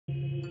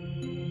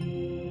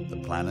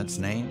planet's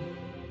name?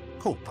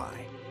 Kopai.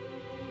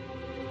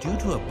 Due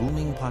to a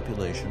booming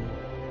population,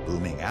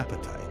 booming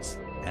appetites,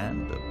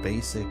 and a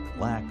basic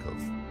lack of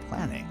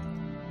planning,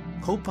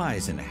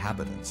 Kopai's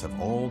inhabitants have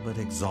all but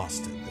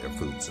exhausted their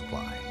food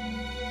supply.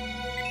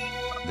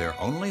 Their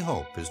only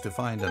hope is to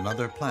find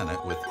another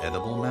planet with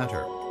edible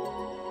matter.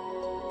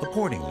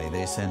 Accordingly,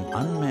 they send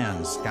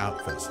unmanned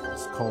scout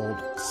vessels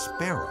called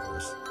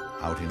Sparrows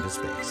out into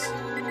space.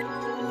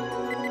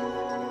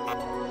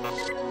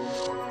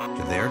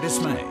 To their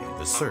dismay,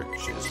 the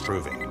search is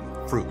proving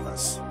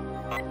fruitless.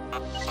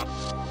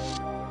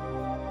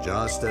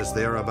 Just as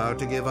they're about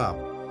to give up,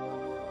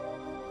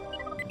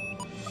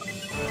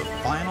 the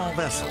final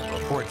vessel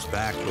reports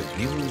back with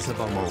news of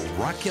a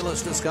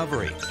miraculous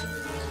discovery.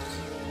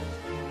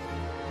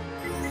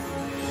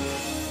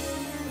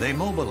 They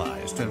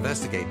mobilize to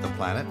investigate the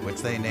planet,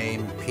 which they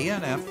name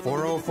PNF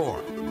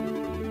 404.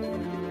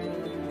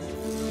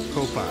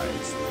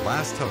 Kopai's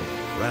last hope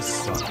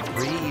rests on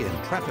 3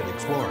 intrepid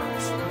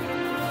explorers.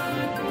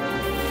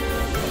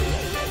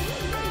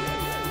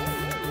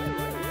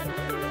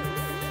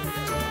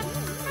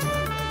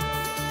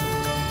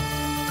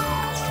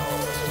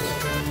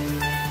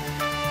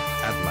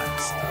 At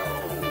last,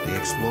 the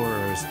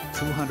explorers'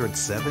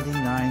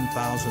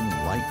 279,000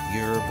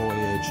 light-year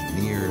voyage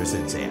nears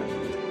its end.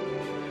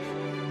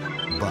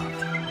 But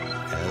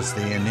as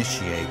they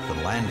initiate the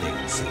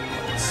landing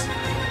sequence,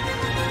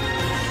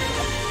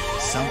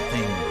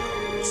 something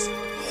goes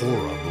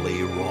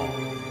horribly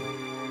wrong.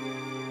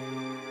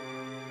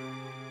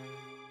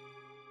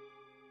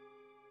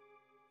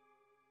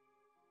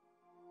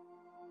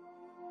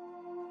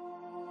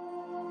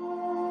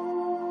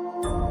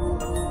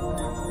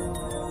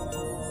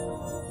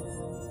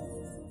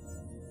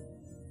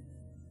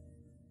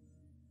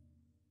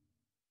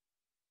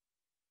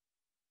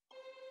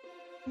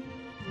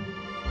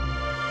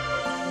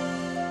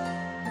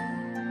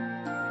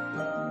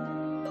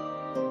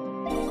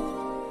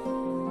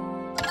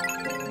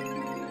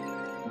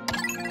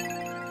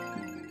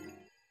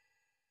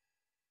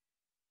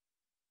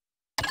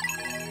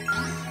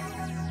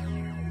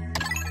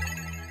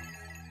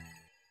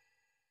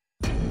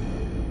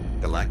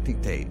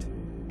 Galactic date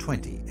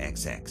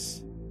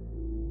 20XX.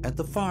 At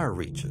the far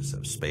reaches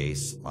of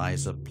space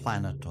lies a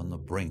planet on the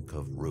brink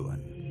of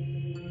ruin.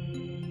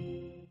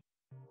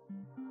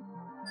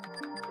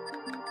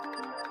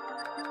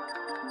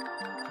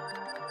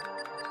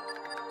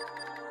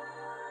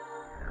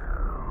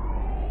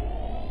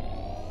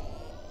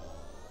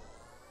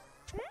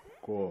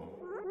 Cool.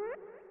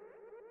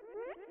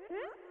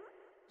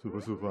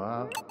 Super.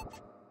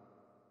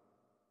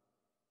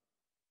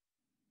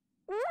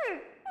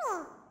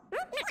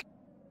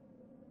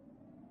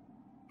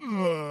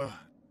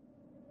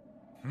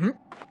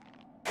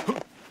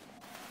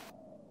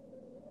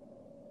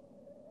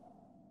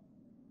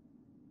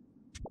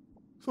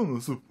 Sono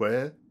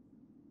super.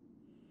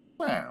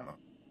 Bueno.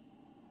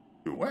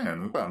 You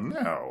win by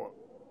now.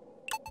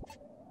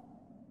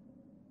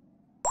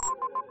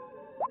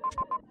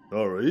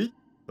 Sorry.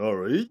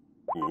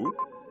 Ooh.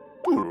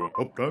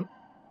 Open.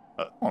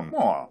 One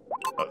more.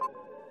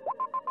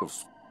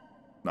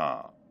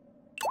 Nah.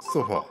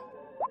 Sofa.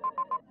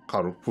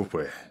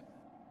 Karupupe.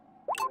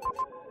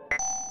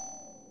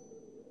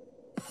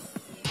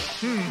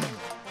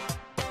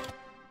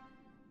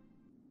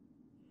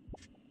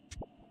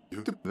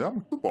 You've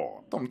done the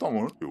ball. Tom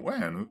you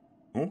win.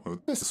 Oh,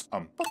 this is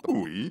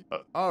Ampatui.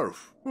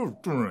 Arf.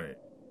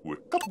 We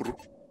couple.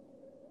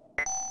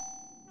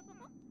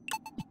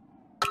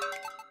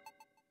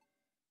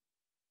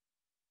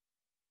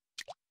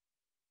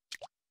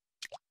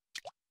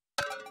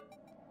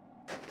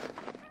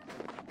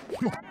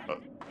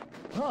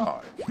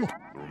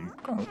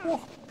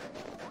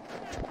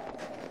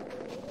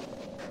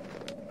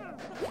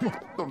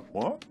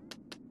 What?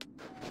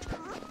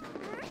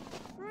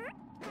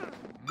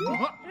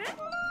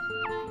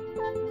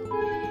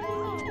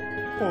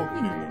 Oh,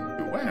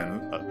 you win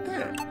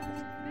again.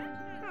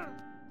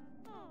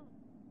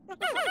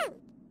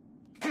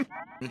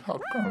 How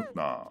come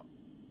now?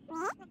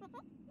 What?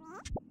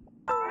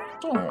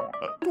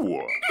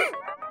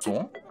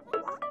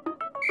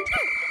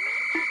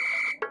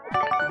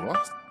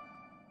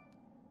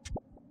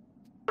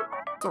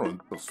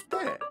 Don't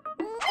stay.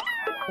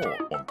 Oh,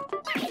 on the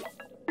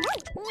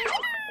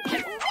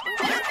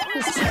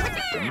this is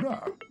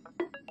enough.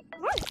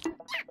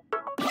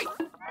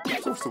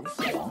 So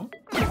fun.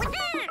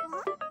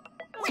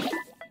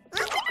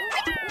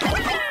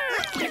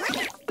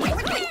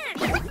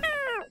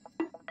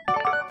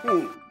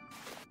 Oh.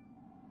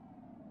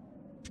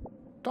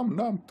 Tam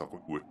tako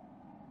ue.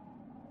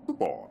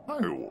 Tupa,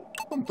 ayo.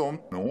 Tam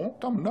no.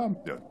 Tam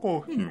ya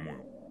ko himu.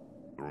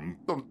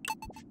 Tam.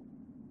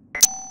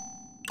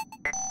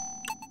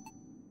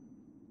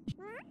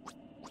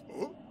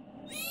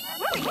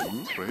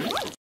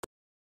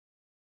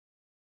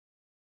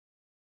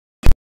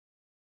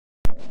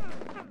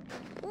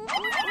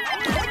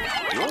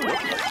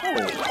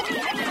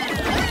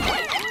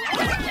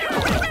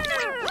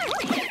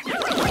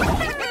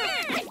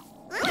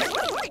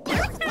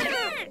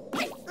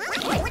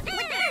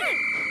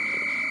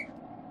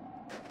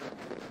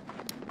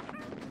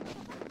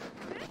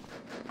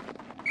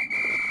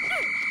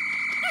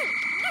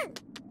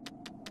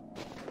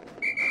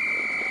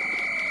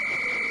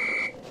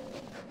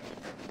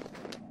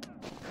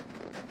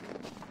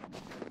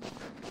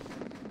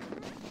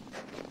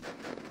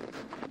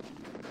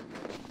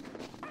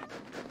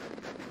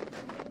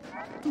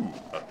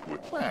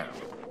 Bueno,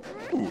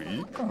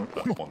 uy,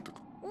 canta, ponte.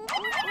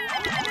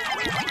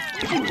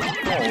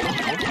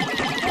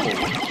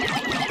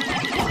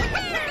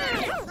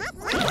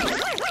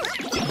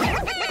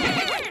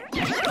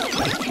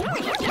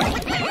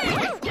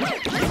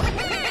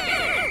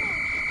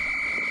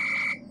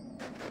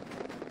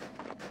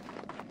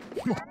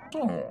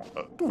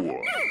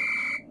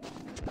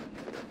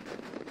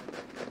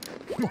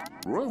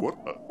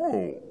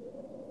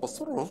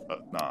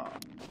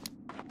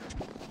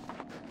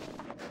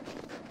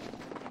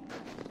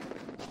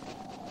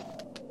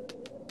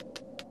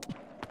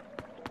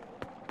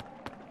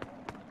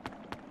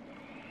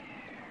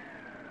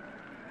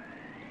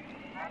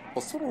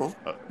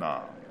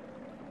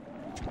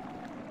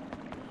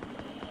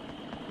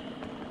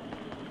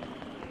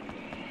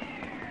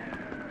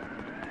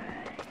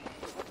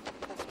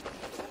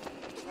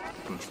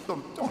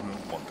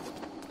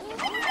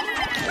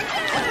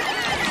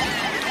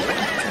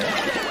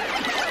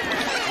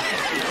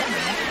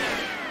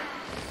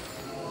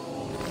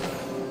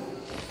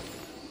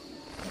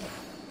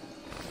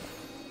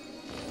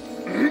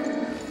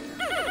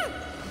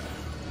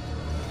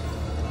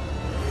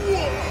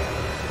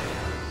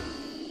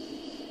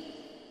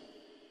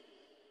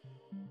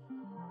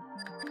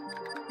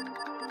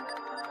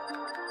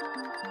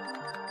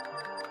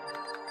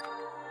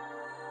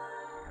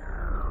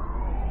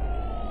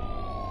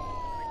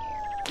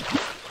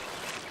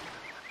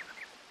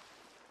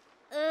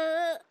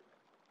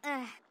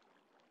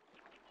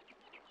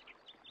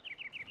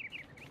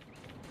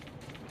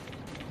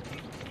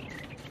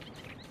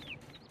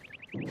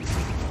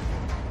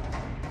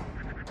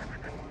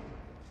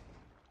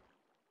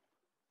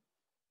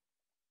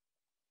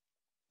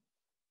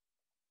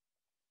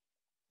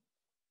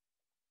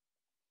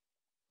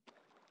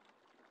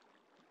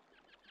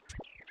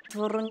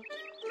 Turun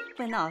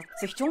bijna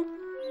zich jong.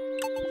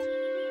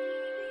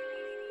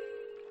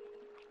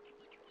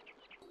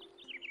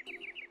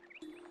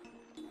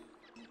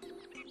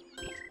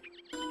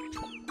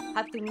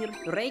 Heb je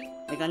meer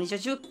bereikt? Ik ga niet zo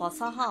zoek pas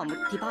haar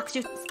moet die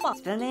bakje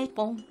spas. Dan is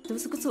bom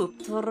dus ik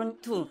zoek turun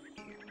toe.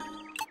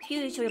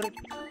 Hier is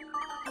je.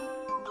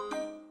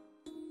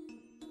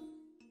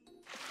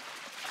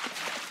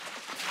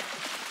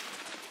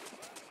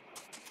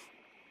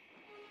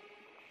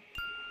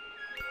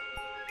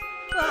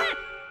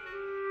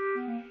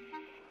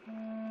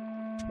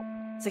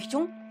 Zich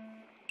jong.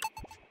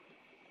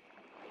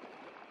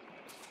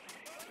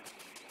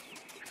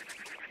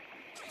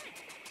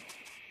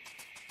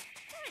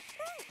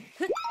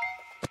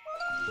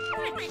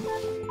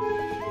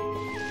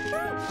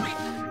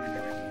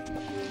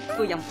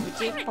 Goyang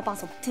굳이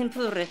뽑아서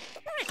템플을.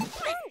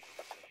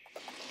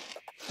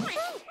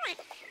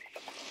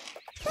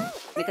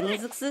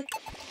 메카니즘스.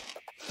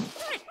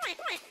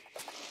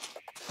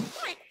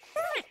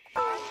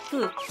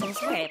 그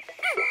정수해.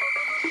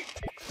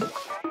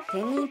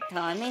 데니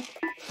다음에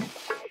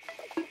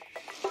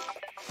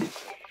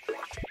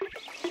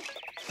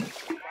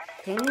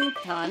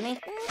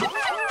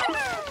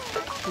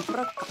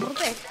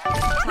그렇게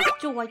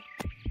좋아.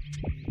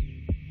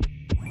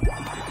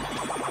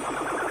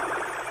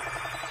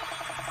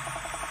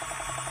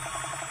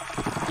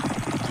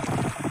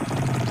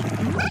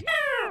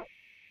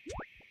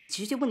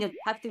 지저분한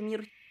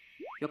합동미를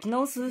여기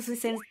넣어서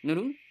센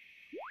누름.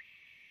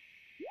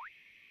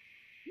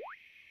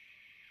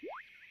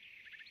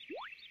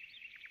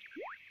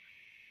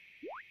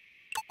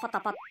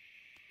 파타파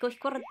그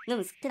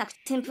히코르는 스테낙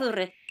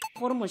템플에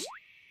호르몬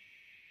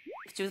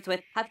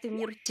주도에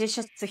합동미를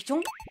제시했어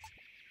좀.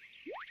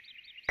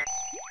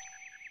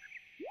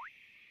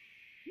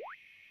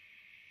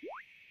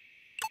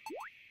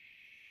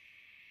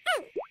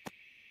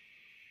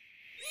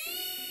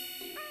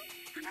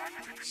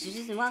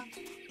 지지마.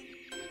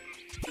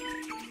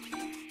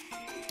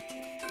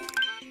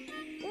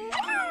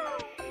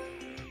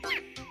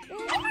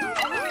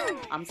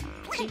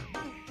 암사치.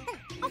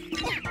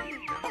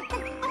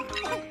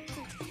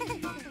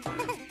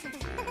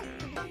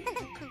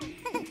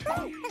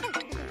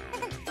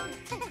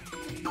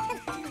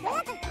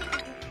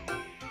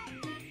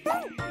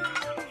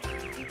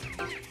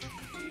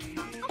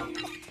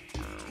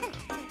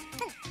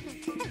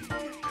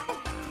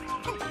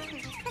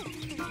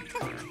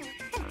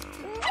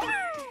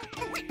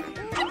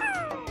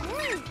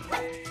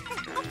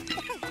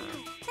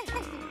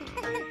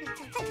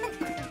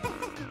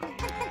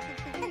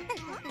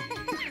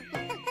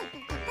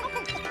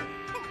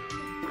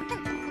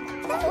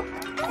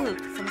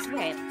 Some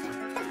sweat.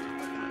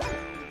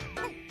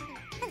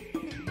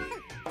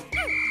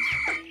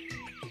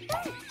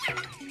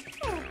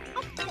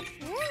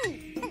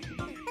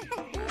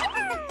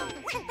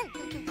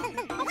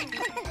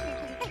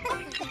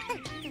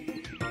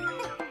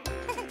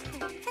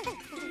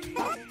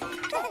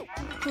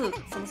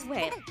 Some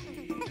sweat.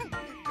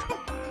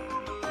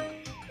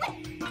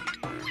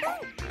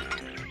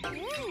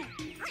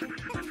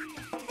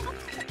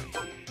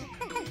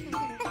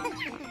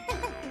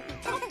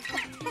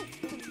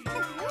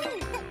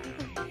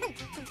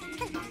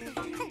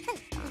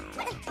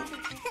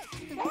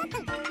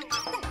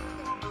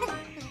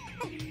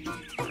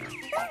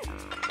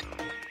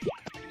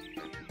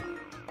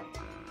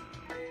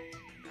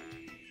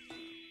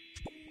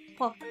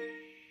 퍼.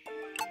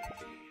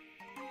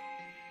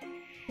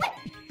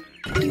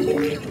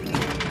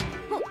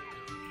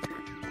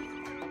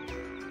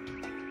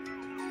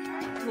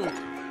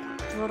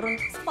 둘은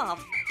스팝.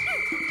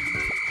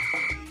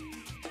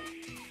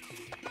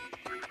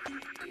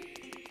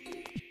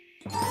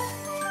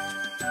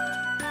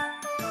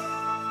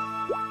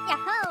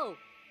 야호!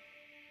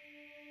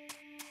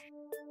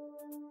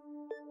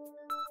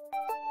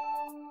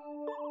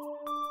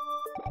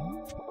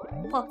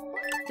 퍼,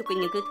 듣고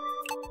있는 그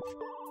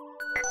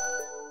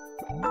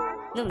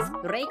Nums,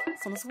 rei,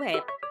 somos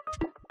web.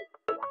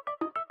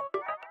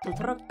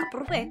 Control,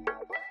 aprove.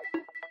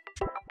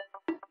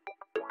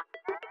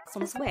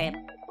 Somos web.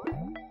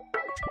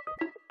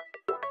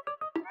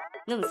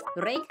 Nums,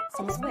 rei,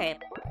 somos web.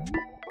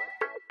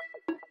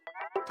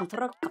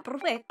 Control,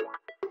 aprove.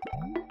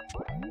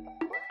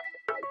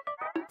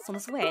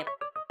 Somos web.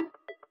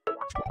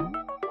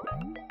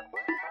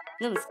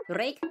 Nums,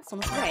 rei,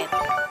 somos web.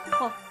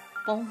 Oh,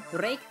 bom,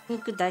 rei,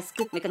 그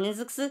다이스크,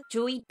 메카니즘스,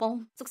 주의,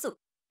 bom, 쑥쑥.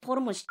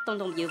 호르몬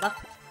시동동 유각.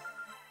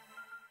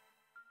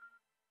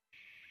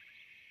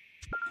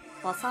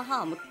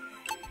 와사하무.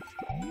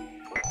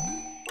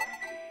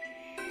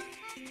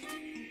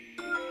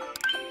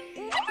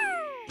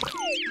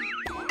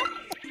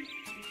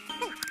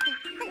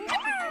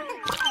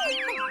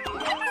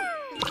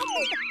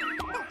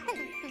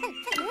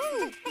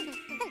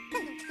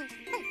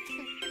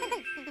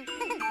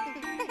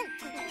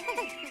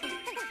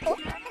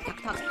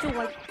 닭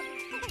좋아.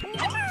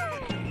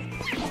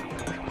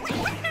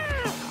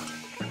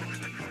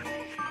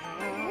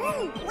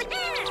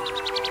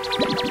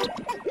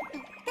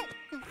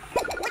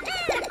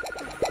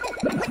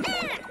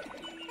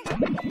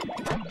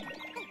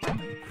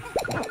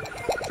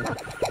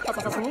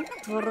 사사사수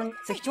둘은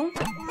색종.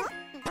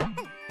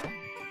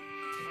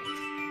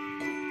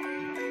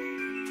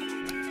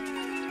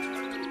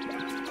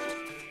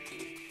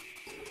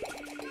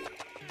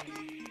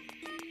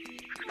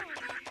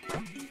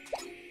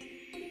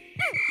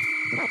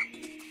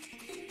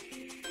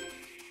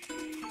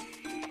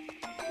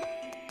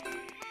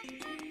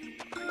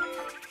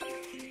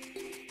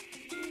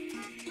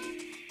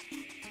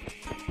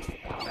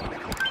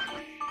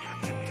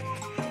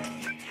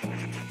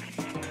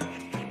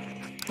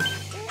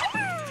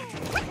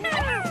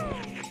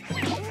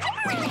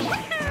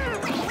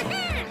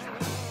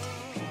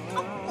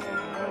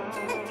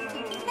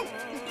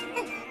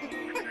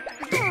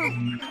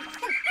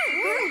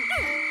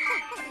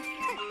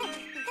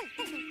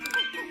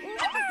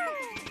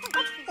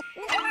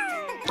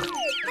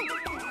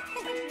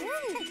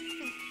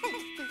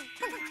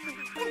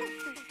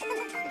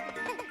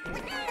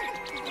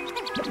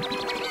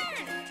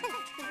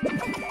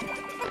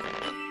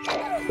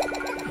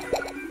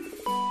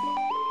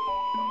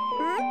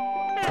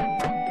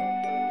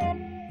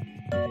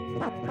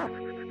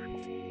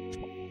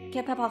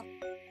 개파박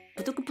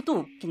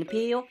부두부두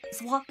기능피해요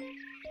소화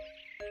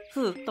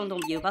후 동동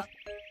유각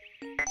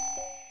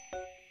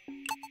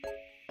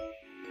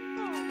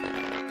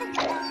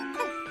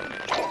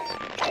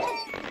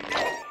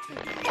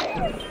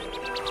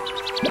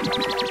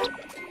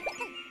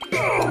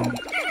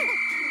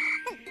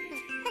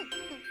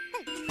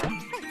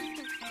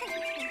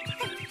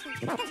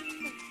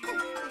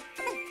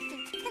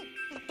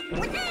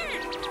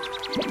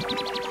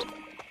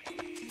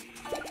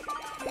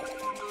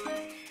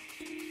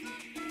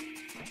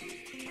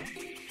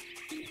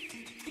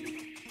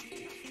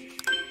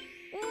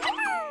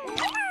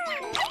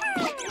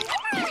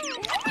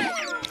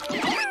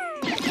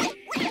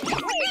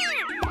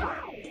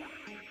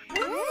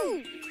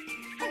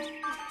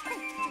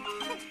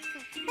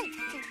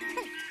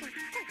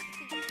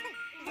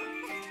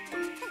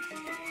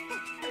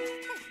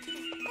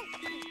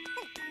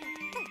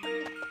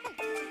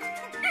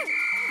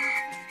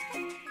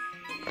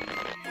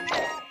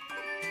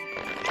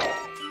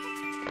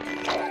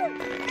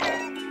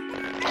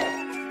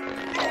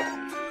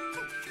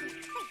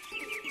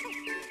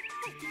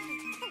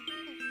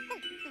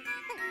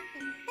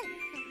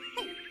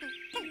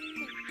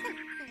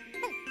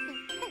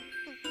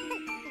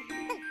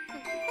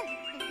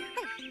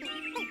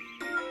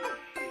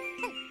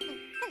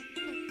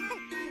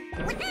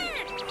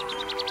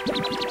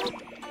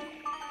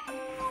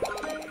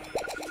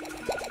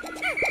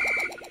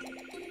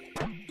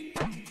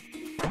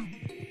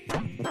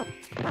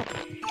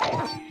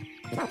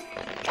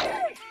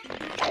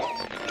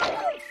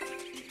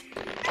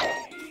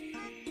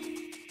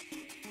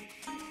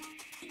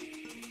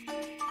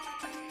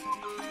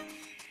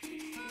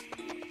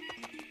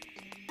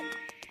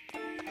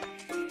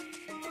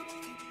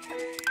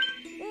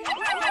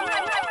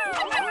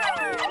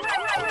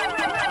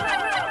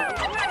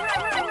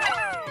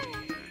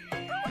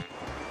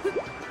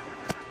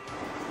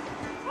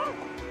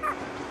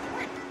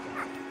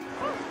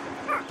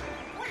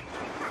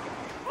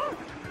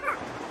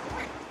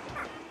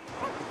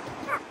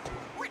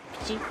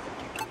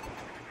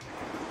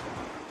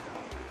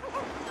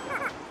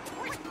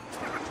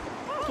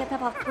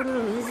개파박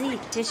부르지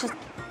제셔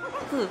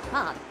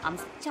그아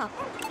암스차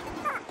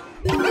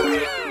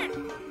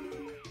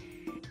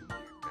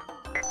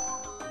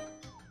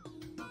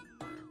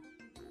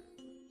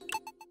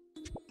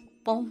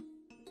뽕.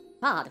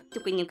 아,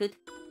 듣고 있는 그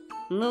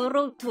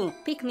누로 투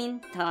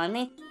피크민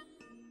다네.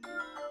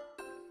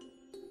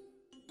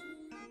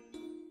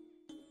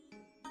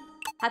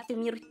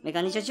 하트미르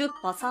메가니저주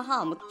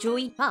버사하무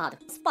주의 바드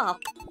스파.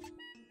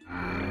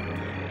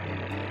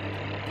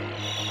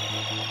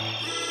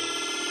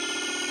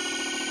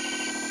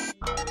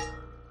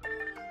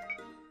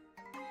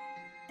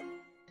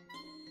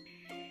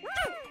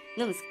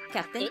 Nâng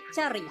các tế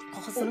cha rì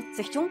khó sân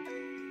dịch chung.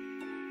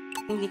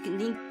 Ninh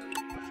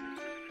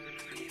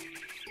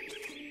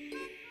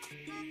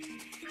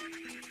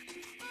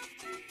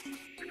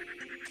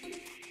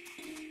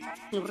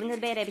Nurner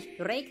berebi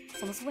rei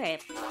som sweb.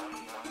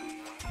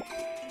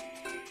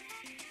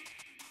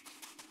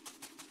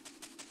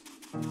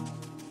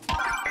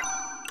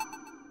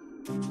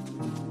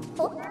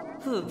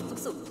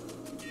 Suk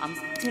am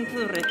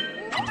tempure.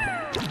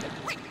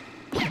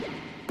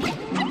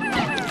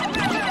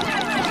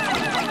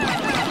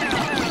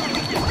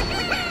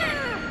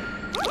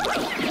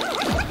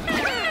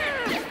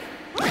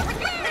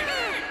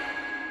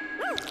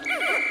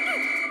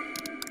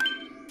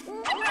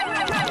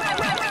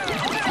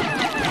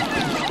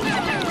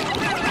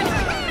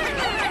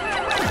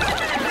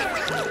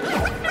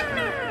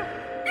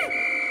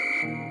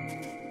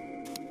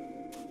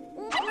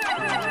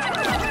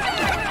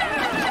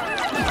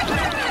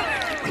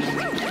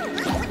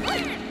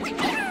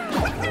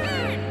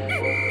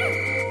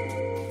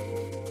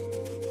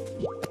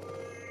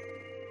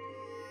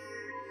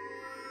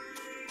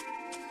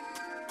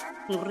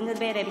 Nurner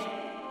berebi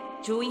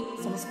주의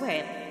som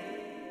sweb.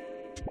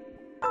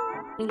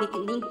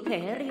 Ning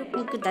perio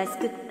ning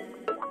dask.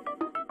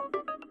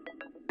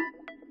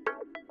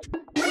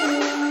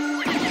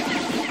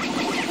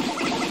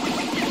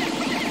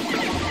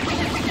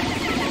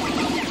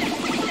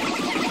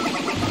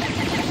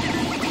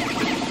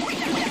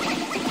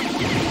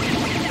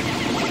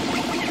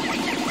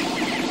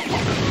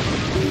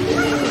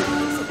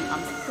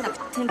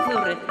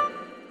 Tempura.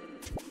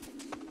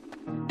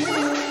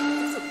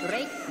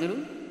 Rei,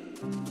 누룽.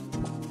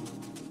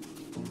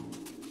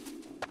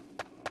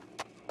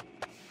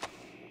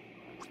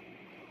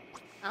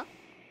 어?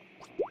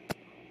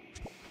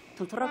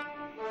 통토로.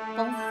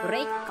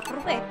 rei,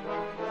 caprofe.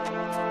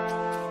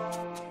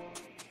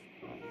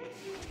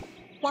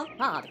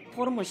 와,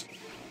 포르무시.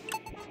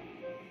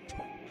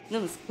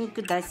 능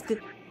스니크 다이스크.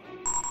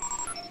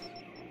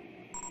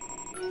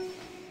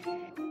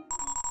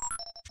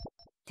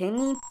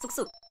 대니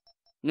쑥쑥.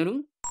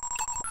 누룽.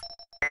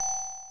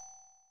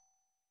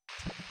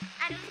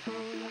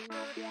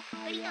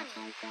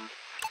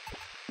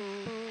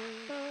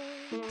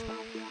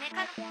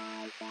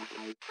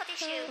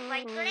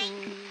 White lake.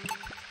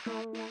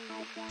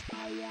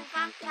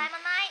 One time a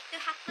night to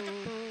have to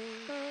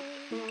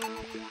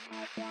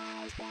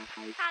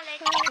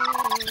college.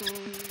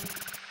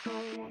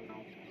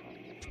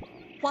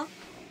 와,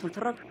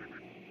 돌토록.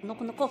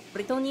 놓고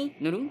브리토니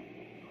누룽.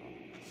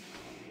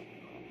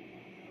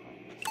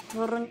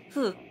 토론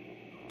후.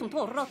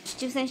 통토로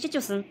시주센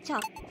시주슨 차.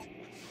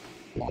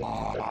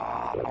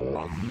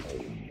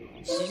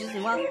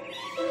 시주슨와.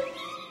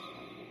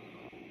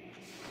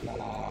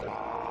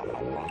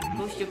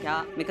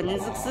 도시오피아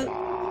메카니즘스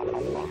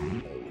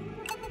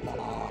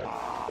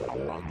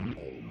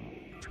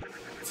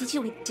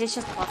지지위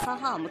제셔스와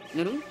사하무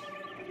누룽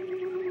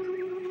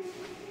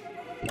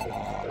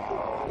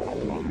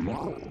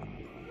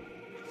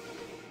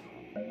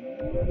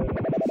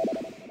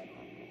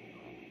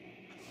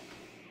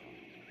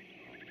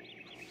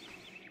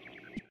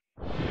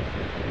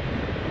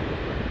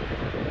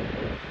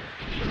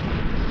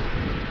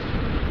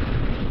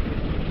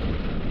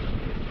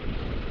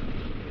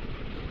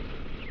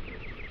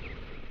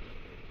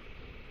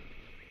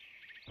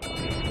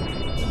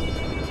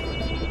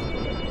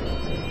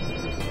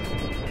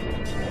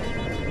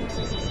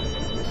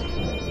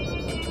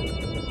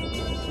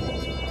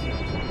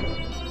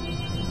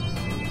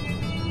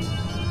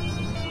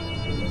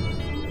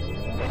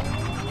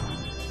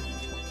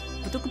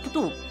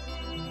부도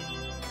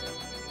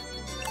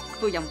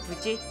그거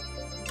양푸지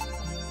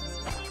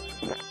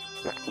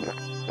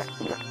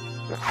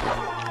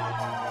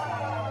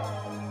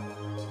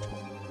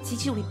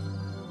지지위